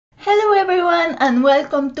everyone and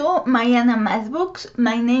welcome to Mariana Mas Books.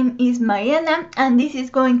 My name is Mariana and this is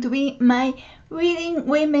going to be my Reading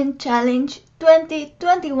Women Challenge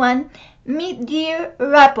 2021 mid-year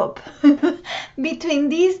wrap-up. Between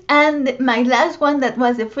this and my last one that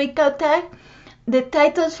was a freakout tag, the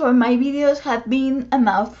titles for my videos have been a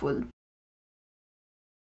mouthful.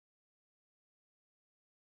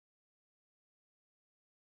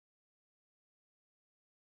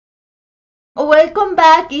 Welcome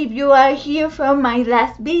back if you are here from my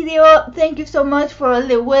last video. Thank you so much for all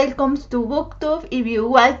the welcomes to BookTube. If you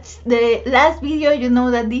watched the last video, you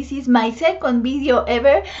know that this is my second video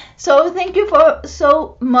ever. So thank you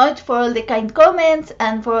so much for all the kind comments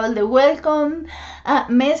and for all the welcome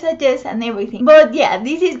messages and everything. But yeah,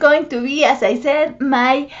 this is going to be, as I said,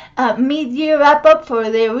 my mid-year wrap-up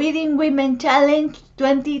for the Reading Women Challenge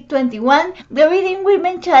 2021. The Reading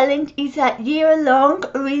Women Challenge is a year-long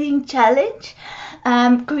reading challenge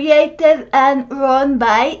created and run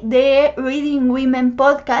by the Reading Women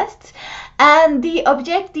podcasts, and the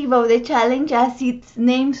objective of the challenge, as its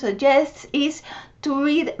name suggests, is to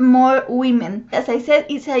read more women. As I said,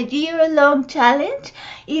 it's a year-long challenge.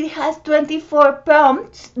 It has 24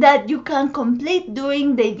 prompts that you can complete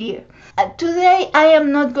during the year. Today I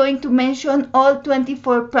am not going to mention all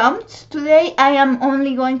 24 prompts. Today I am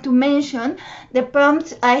only going to mention the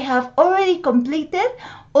prompts I have already completed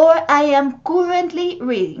or I am currently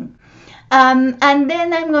reading. And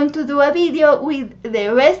then I'm going to do a video with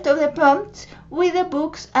the rest of the prompts with the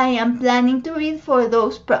books I am planning to read for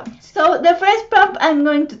those prompts. So the first prompt I'm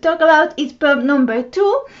going to talk about is prompt number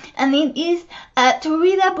 2, and it is to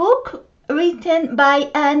read a book written by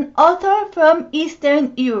an author from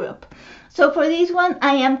Eastern Europe. So for this one,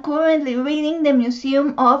 I am currently reading The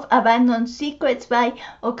Museum of Abandoned Secrets by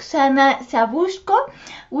Oksana Zabuzhko,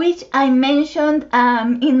 which I mentioned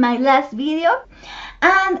in my last video.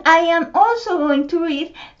 And I am also going to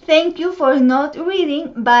read Thank You for Not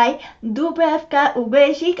Reading by Dubravka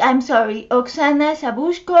Ugresic. I'm sorry, Oksana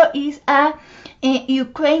Zabuzhko is a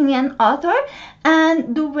Ukrainian author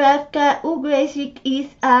and Dubravka Ugresic is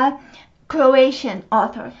a Croatian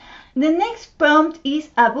author. The next prompt is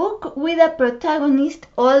a book with a protagonist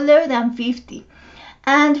older than 50.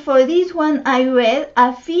 And for this one I read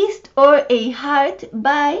A Feast or a Heart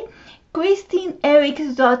by Kristín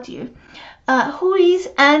Eríksdóttir, who is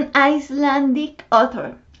an Icelandic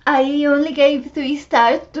author. I only gave 3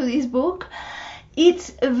 stars to this book.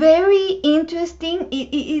 It's very interesting.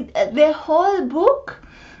 The whole book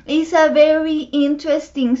is a very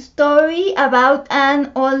interesting story about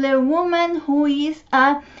an older woman who is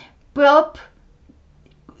a prop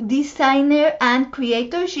designer and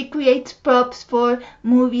creator. She creates props for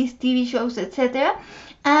movies, TV shows, etc.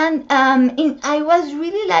 And I was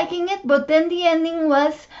really liking it, but then the ending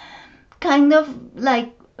was kind of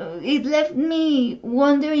like it left me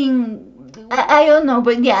wondering. I don't know,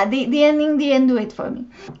 but yeah, the ending didn't do it for me.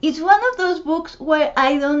 It's one of those books where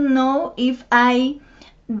I don't know if I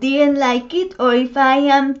didn't like it or if I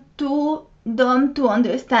am too dumb to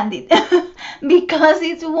understand it because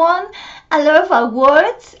it's won a lot of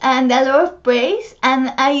awards and a lot of praise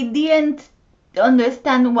and I didn't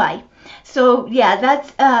understand why. So yeah,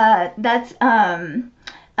 that's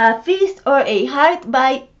A Feast or a Heart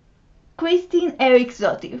by Kristín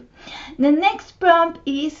Eríksdóttir. The next prompt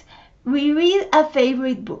is reread a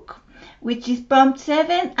favorite book, which is prompt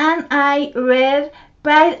 7, and I read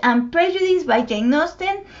Pride and Prejudice by Jane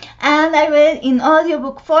Austen, and I read it in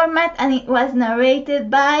audiobook format, and it was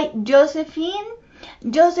narrated by Josephine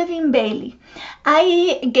Bailey.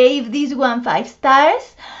 I gave this one 5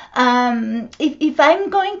 stars. If I'm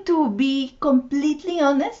going to be completely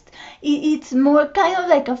honest, it's more kind of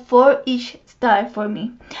like a 4-ish star for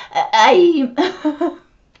me.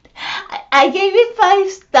 I gave it 5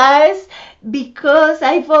 stars because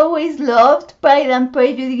I've always loved Pride and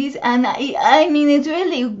Prejudice, and I mean it's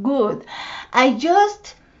really good. I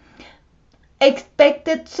just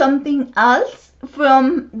expected something else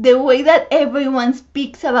from the way that everyone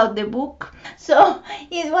speaks about the book, so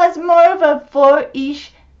it was more of a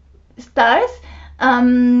 4-ish stars,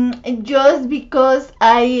 just because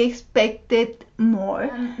I expected more.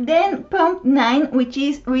 Then prompt 9, which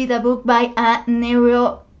is read a book by a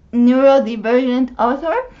neurodivergent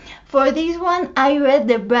author. For this one I read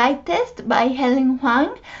The Bride Test by Helen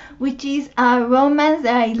Hoang, which is a romance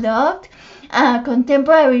that I loved, a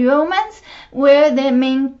contemporary romance where the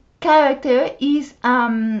main character is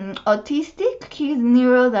autistic. He's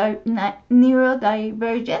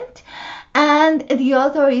neurodivergent, and the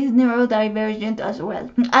author is neurodivergent as well.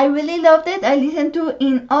 I really loved it. I listened to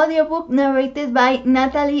in audiobook narrated by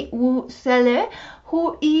Natalie Zeller,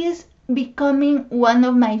 who is becoming one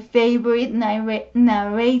of my favorite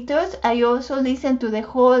narrators. I also listened to the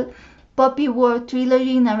whole Poppy War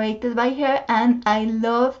trilogy narrated by her, and I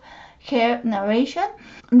love her narration.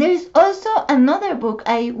 There is also another book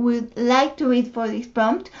I would like to read for this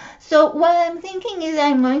prompt. So what I'm thinking is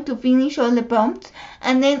I'm going to finish all the prompts,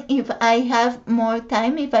 and then if I have more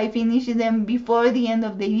time, if I finish them before the end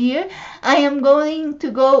of the year, I am going to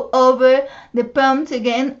go over the prompts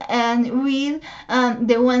again and read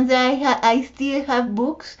the ones that I still have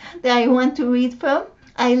books that I want to read from.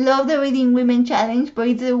 I love the Reading Women Challenge, but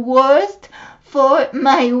it's the worst for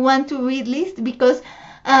my want to read list because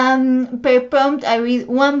per prompt I read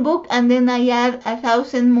one book and then I add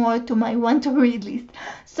 1,000 more to my want to read list.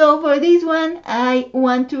 So for this one I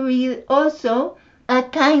want to read also A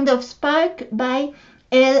Kind of Spark by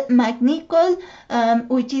Elle McNicoll,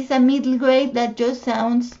 which is a middle grade that just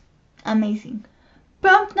sounds amazing.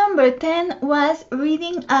 Prompt number 10 was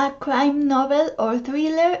reading a crime novel or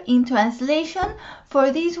thriller in translation.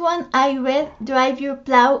 For this one I read Drive Your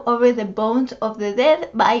Plow Over the Bones of the Dead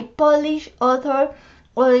by Polish author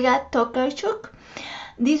Olga Tokarczuk.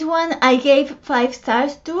 This one I gave 5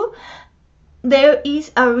 stars to. There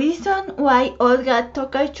is a reason why Olga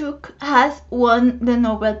Tokarczuk has won the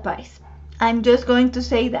Nobel Prize. I'm just going to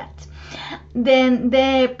say that. Then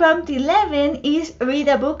the prompt 11 is read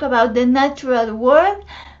a book about the natural world.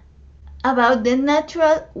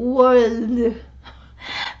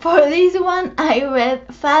 For this one I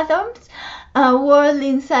read Fathoms, A World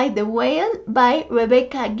Inside the Whale by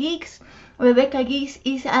Rebecca Giggs. Rebecca Giggs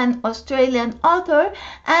is an Australian author,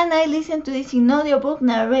 and I listened to this in audiobook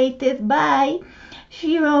narrated by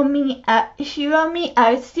Shiromi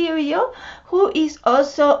Arserio, who is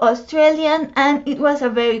also Australian, and it was a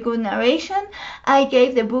very good narration. I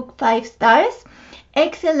gave the book 5 stars.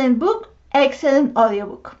 Excellent book, excellent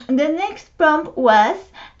audiobook. The next prompt was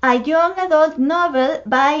a young adult novel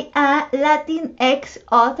by a Latinx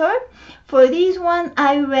author. For this one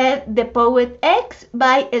I read The Poet X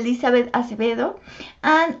by Elizabeth Acevedo,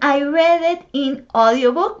 and I read it in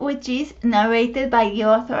audiobook, which is narrated by the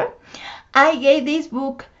author. I gave this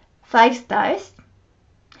book 5 stars.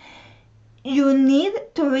 You need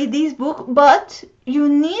to read this book, but you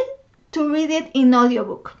need to read it in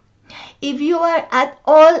audiobook. If you are at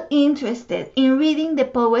all interested in reading The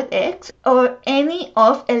Poet X or any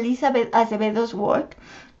of Elizabeth Acevedo's work,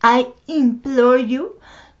 I implore you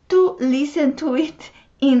to listen to it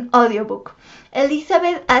in audiobook.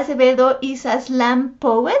 Elizabeth Acevedo is a slam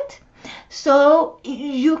poet, so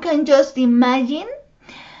you can just imagine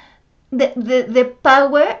the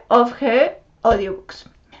power of her audiobooks.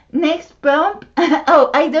 Next prompt,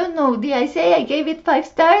 oh, I don't know, did I say I gave it 5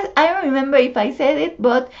 stars? I don't remember if I said it,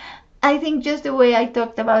 but I think just the way I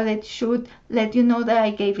talked about it should let you know that I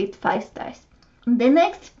gave it 5 stars. The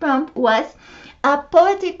next prompt was a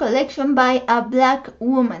poetry collection by a black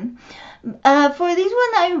woman. For this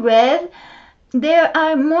one I read There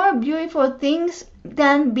Are More Beautiful Things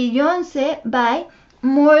Than Beyoncé by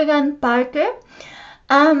Morgan Parker.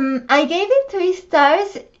 I gave it 3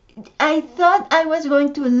 stars. I thought I was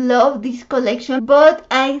going to love this collection, but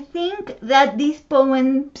I think that these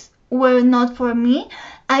poems were not for me.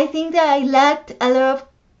 I think that I lacked a lot of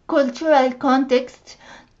cultural context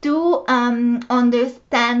to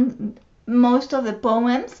understand most of the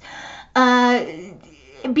poems.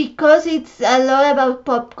 Because it's a lot about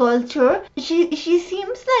pop culture. She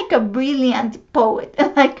seems like a brilliant poet.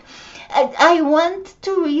 Like I want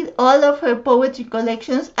to read all of her poetry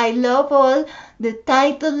collections. I love all the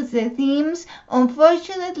titles, the themes.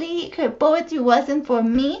 Unfortunately, her poetry wasn't for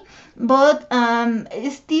me, but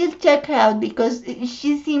still check her out because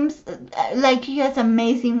she seems like she has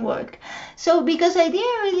amazing work. So because I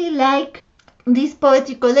didn't really like this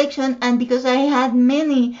poetry collection, and because I had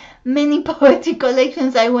many poetry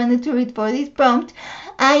collections I wanted to read for this prompt,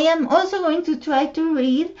 I am also going to try to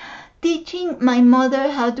read Teaching My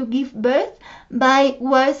Mother How to Give Birth by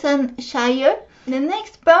Warsan, Shire. The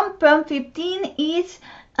next prompt, prompt 15, is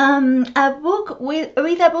read a book with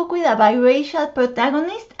a biracial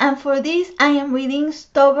protagonist, and for this I am reading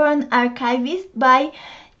Stubborn Archivist by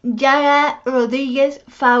Yara Rodrigues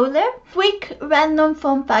Fowler. Quick random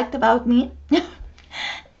fun fact about me.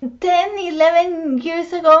 11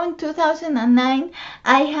 years ago in 2009,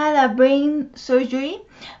 I had a brain surgery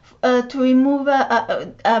to remove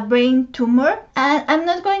a brain tumor, and I'm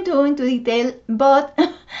not going to go into detail, but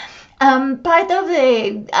part of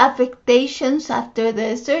the affectations after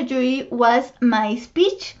the surgery was my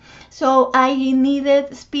speech. So I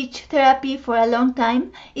needed speech therapy for a long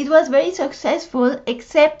time. It was very successful,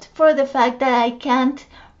 except for the fact that I can't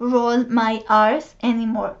roll my R's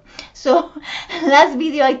anymore. So last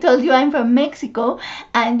video I told you I'm from Mexico,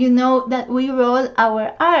 and you know that we roll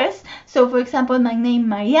our R's. So for example, my name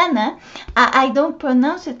Mariana, I don't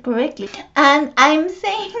pronounce it correctly, and I'm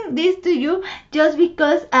saying this to you just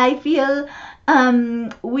because I feel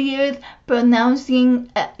weird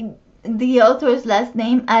pronouncing the author's last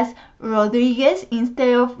name as Rodrigues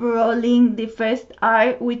instead of rolling the first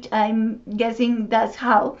R, which I'm guessing that's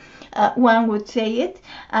how one would say it,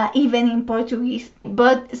 even in Portuguese.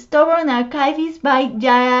 But Stubborn Archivist by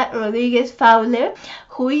Yara Rodrigues Fowler,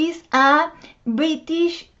 who is a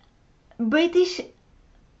British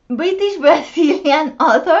Brazilian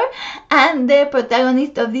author, and the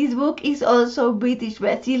protagonist of this book is also British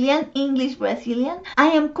Brazilian, English Brazilian. I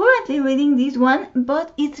am currently reading this one,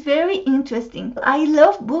 but it's very interesting. I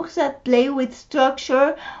love books that play with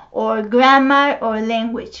structure or grammar or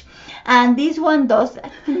language, and this one does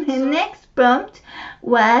that. The next prompt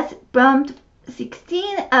was prompt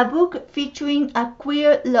 16, a book featuring a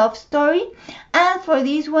queer love story, and for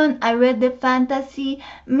this one I read the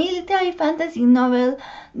military fantasy novel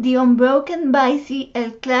The Unbroken by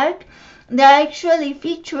C.L. Clarke that actually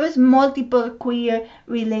features multiple queer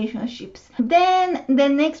relationships. Then the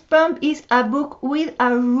next prompt is a book with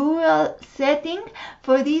a rural setting.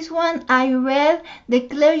 For this one I read The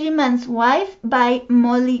Clergyman's Wife by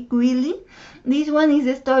Molly Greeley. This one is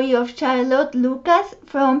the story of Charlotte Lucas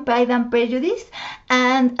from Pride and Prejudice,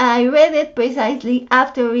 and I read it precisely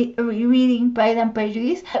after reading Pride and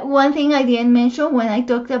Prejudice. One thing I didn't mention when I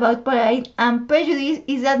talked about Pride and Prejudice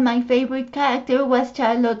is that my favorite character was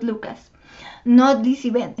Charlotte Lucas, not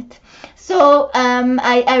Lizzie Bennet. So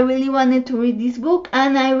I really wanted to read this book,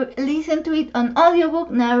 and I listened to it on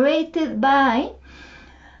audiobook narrated by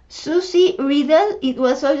Susie Riddle. It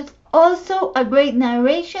was also a great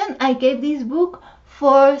narration. I gave this book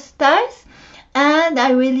 4 stars and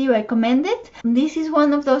I really recommend it. This is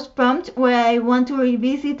one of those prompts where I want to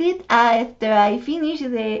revisit it after I finish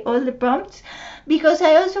all the prompts, because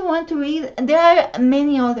I also want to read, there are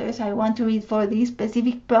many others I want to read for this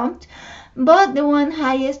specific prompt, but the one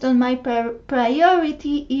highest on my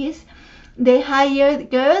priority is The Hired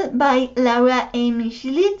Girl by Laura Amy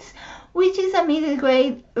Schlitz, which is a middle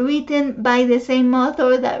grade written by the same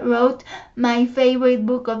author that wrote my favorite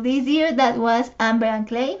book of this year, that was Amber and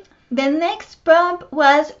Clay. The next prompt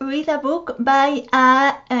was read a book with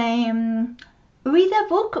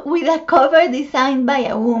a cover designed by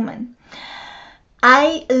a woman.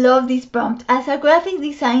 I love this prompt. As a graphic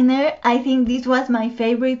designer, I think this was my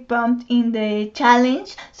favorite prompt in the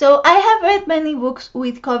challenge. So I have read many books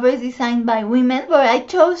with covers designed by women, but I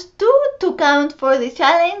chose 2 to count for the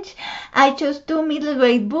challenge. I chose 2 middle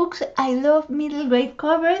grade books. I love middle grade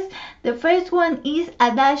covers. The first one is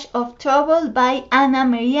A Dash of Trouble by Ana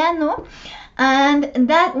Meriano. And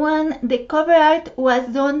that one, the cover art was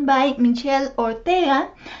done by Michelle Ortega,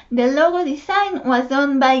 the logo design was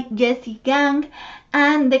done by Jessie Gang,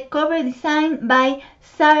 and the cover design by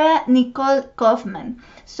Sarah Nicole Kaufman.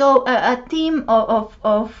 So a team of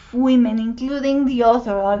women, including the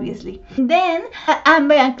author, obviously. Then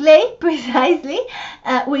Amber and Clay, precisely,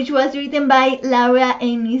 which was written by Laura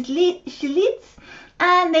Amy Schlitz,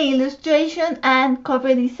 and the illustration and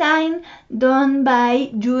cover design done by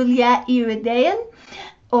Julia Iredale,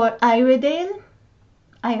 or Iredale,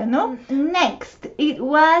 I don't know. Next, it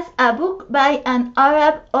was a book by an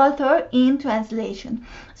Arab author in translation.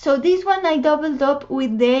 So this one I doubled up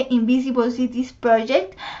with the Invisible Cities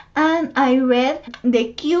project, and I read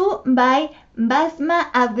The Queue by Basma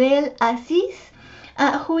Abdel Aziz,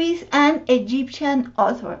 who is an Egyptian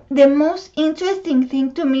author. The most interesting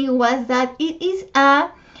thing to me was that it is a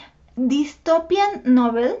dystopian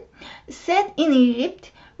novel set in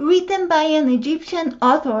Egypt, written by an Egyptian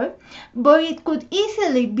author, but it could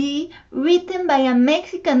easily be written by a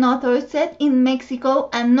Mexican author set in Mexico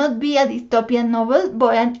and not be a dystopian novel,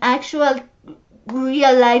 but an actual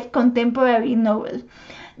real-life contemporary novel.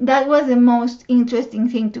 That was the most interesting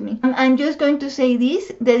thing to me. I'm just going to say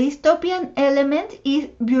this, the dystopian element is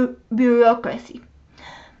bureaucracy.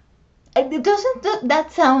 Doesn't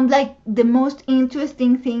that sound like the most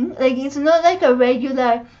interesting thing? Like, it's not like a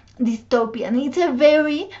regular dystopian, it's a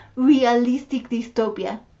very realistic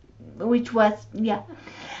dystopia, which was, yeah.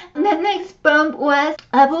 The next prompt was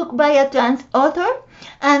a book by a trans author,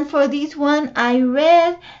 and for this one I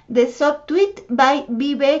read The Subtweet by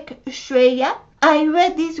Vivek Shreya. I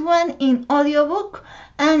read this one in audiobook,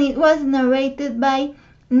 and it was narrated by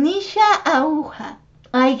Nisha Ahuja.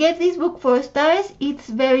 I gave this book 4 stars, it's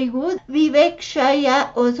very good. Vivek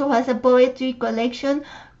Shreya also has a poetry collection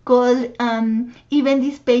called Even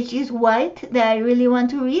This Page is White that I really want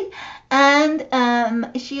to read. And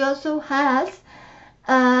she also has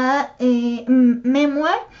a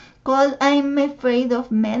memoir called I'm Afraid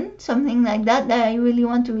of Men, something like that, that I really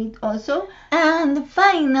want to read also. And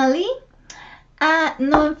finally, a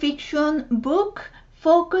non-fiction book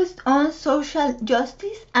focused on social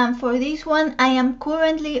justice, and for this one I am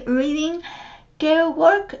currently reading Care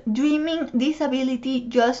Work, Dreaming Disability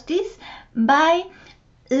Justice by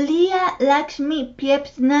Leah Lakshmi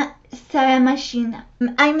Piepzna Saramashina.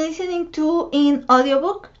 I'm listening to in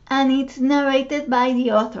audiobook and it's narrated by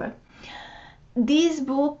the author. This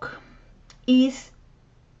book is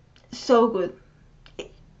so good.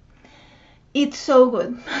 It's so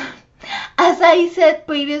good. As I said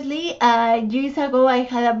previously, years ago I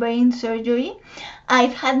had a brain surgery.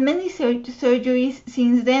 I've had many surgeries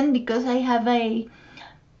since then because I have a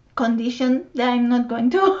condition that I'm not going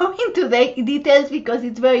to go into the details because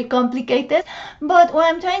it's very complicated. But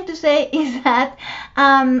what I'm trying to say is that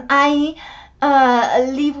I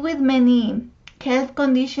live with many health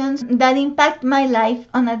conditions that impact my life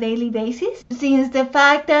on a daily basis. Since the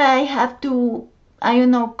fact that I have to,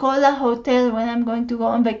 call a hotel when I'm going to go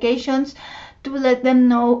on vacations to let them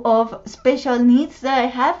know of special needs that I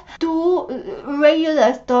have, to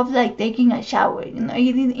regular stuff like taking a shower.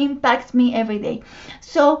 It impacts me every day.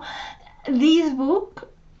 So this book,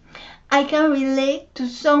 I can relate to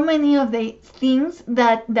so many of the things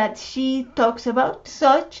that she talks about.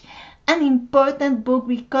 Such an important book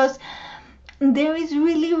because there is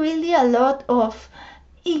really a lot of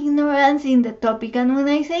ignorance in the topic, and when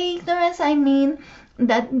I say ignorance I mean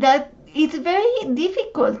that it's very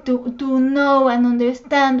difficult to know and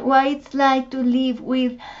understand what it's like to live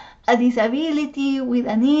with a disability, with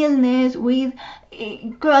an illness, with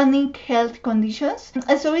chronic health conditions.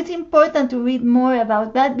 So it's important to read more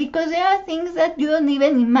about that because there are things that you don't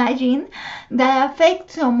even imagine that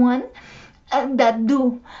affect someone that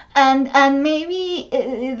do, and maybe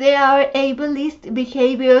there are ableist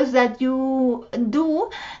behaviors that you do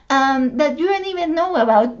that you don't even know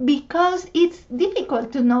about because it's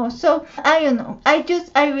difficult to know. So I don't know, I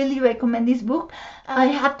really recommend this book. I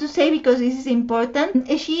have to say, because this is important,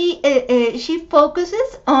 she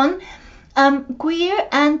focuses on queer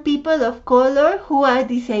and people of color who are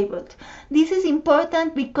disabled. This is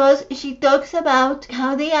important because she talks about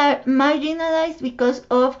how they are marginalized because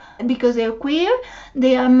they're queer,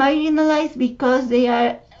 they are marginalized because they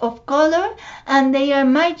are of color, and they are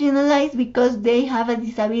marginalized because they have a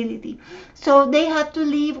disability. So they have to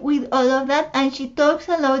live with all of that, and she talks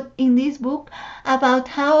a lot in this book about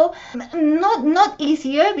how not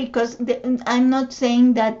easier, because I'm not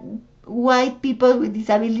saying that white people with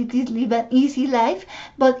disabilities live an easy life,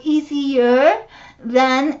 but easier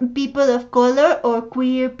than people of color or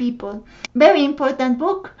queer people. Very important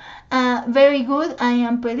book, very good. I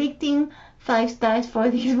am predicting 5 stars for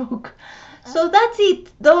this book. So that's it.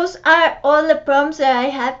 Those are all the prompts that I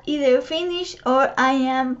have either finished or I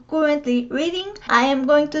am currently reading. I am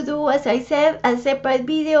going to do, as I said, a separate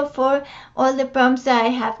video for all the prompts that I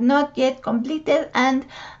have not yet completed and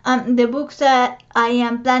the books that I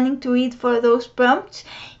am planning to read for those prompts.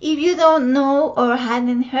 If you don't know or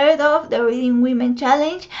hadn't heard of the Reading Women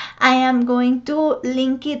Challenge, I am going to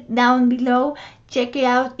link it down below. Check it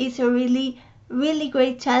out. It's a really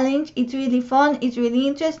great challenge. It's really fun, it's really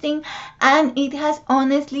interesting, and it has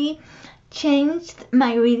honestly changed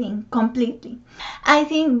my reading completely. I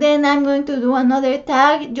think then I'm going to do another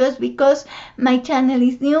tag just because my channel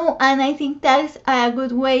is new and I think tags are a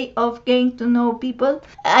good way of getting to know people.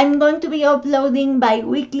 I'm going to be uploading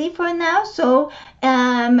bi-weekly for now, so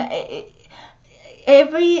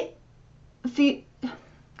every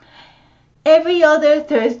other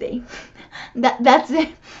Thursday. That's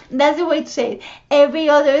the way to say it. Every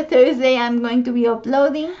other Thursday I'm going to be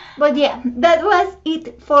uploading. But yeah, that was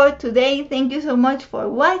it for today. Thank you so much for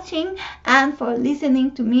watching and for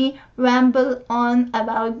listening to me ramble on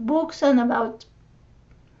about books and about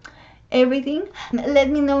everything. Let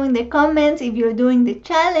me know in the comments if you're doing the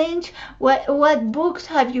challenge, what books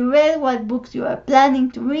have you read, what books you are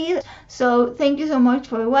planning to read. So thank you so much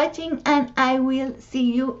for watching, and I will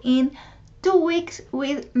see you in 2 weeks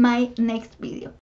with my next video.